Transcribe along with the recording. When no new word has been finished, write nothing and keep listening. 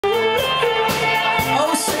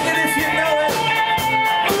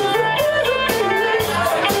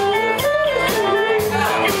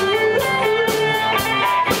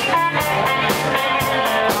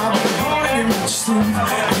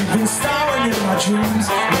my dreams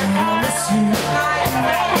and I miss you.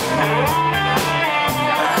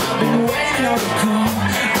 I've been waiting on the call,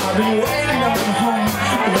 I've been waiting on the home.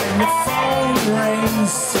 When the phone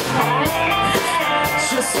rings,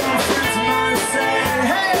 just some friends of mine say,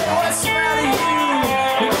 hey, what's the matter you?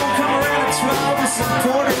 We're gonna come around at 12 with some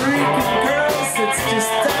Puerto Rican girls. It's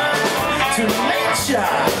just time to meet ya.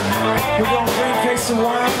 We're gonna bring a case of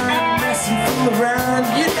wine, mess and fool around,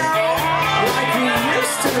 you know, like we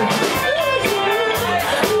used to.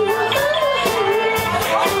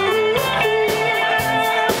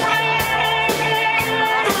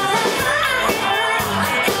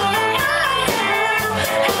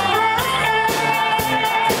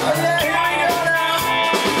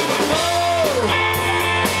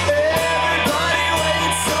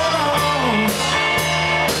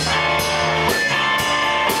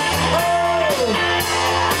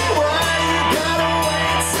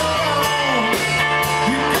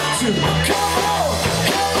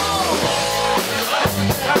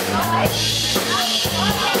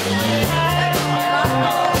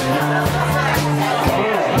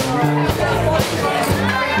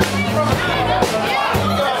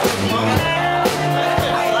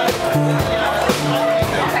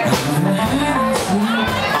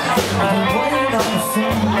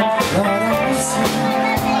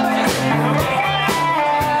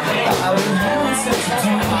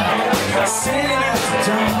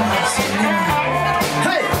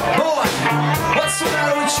 Hey, boy, what's the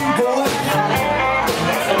matter with you, boy?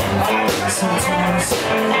 Sometimes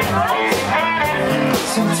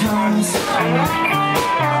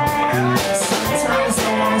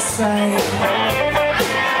I wanna say.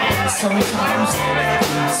 Sometimes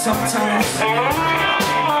I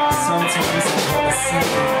wanna say.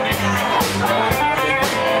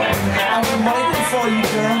 I've been waiting for you,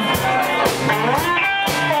 girl.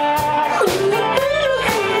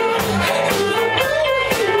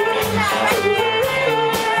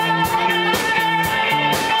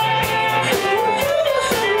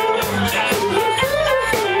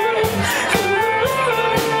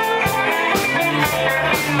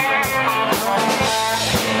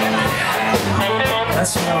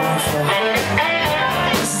 That's my wife.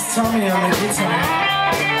 This is Tommy on the guitar.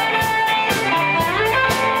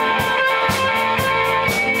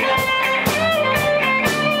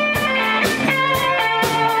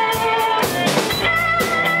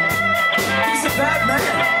 He's a bad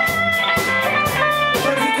man,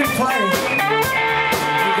 but he can play.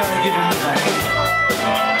 You gotta give him that.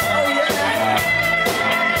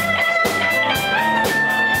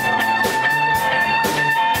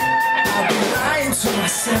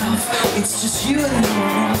 Myself, it's just you and no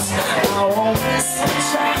one else. I won't miss a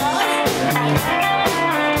child.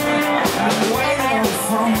 I'm waiting on the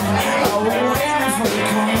phone, I'm waiting for the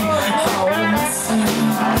call. I won't miss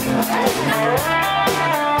you.